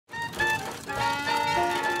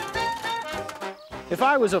If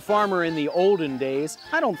I was a farmer in the olden days,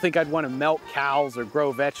 I don't think I'd want to milk cows or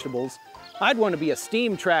grow vegetables. I'd want to be a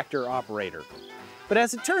steam tractor operator. But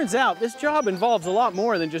as it turns out, this job involves a lot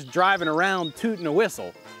more than just driving around tooting a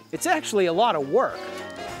whistle. It's actually a lot of work.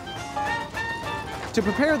 To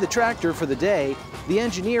prepare the tractor for the day, the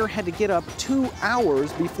engineer had to get up 2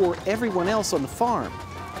 hours before everyone else on the farm.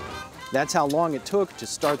 That's how long it took to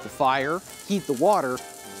start the fire, heat the water,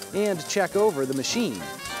 and check over the machine.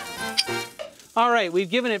 All right, we've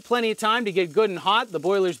given it plenty of time to get good and hot. The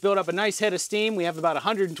boiler's built up a nice head of steam. We have about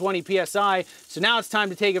 120 psi, so now it's time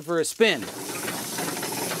to take it for a spin.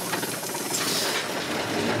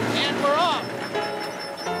 And we're off!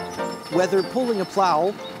 Whether pulling a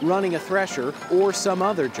plow, running a thresher, or some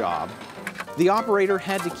other job, the operator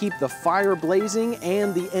had to keep the fire blazing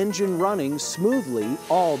and the engine running smoothly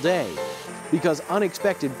all day, because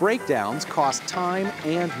unexpected breakdowns cost time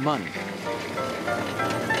and money.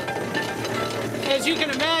 As you can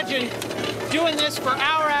imagine, doing this for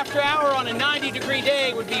hour after hour on a 90-degree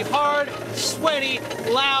day would be hard, sweaty,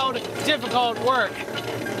 loud, difficult work.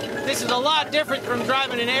 This is a lot different from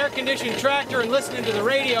driving an air-conditioned tractor and listening to the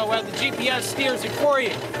radio while the GPS steers it for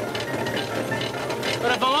you.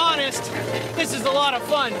 But if I'm honest, this is a lot of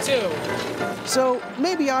fun, too. So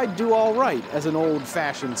maybe I'd do all right as an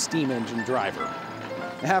old-fashioned steam engine driver.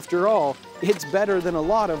 After all, it's better than a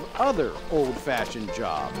lot of other old-fashioned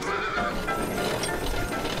jobs.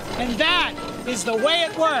 And that is the way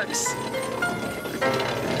it works.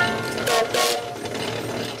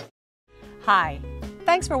 Hi,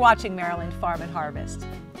 thanks for watching Maryland Farm and Harvest.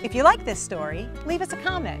 If you like this story, leave us a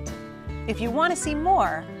comment. If you want to see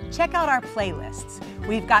more, check out our playlists.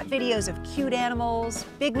 We've got videos of cute animals,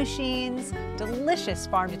 big machines, delicious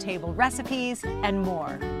farm-to-table recipes, and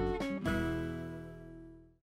more.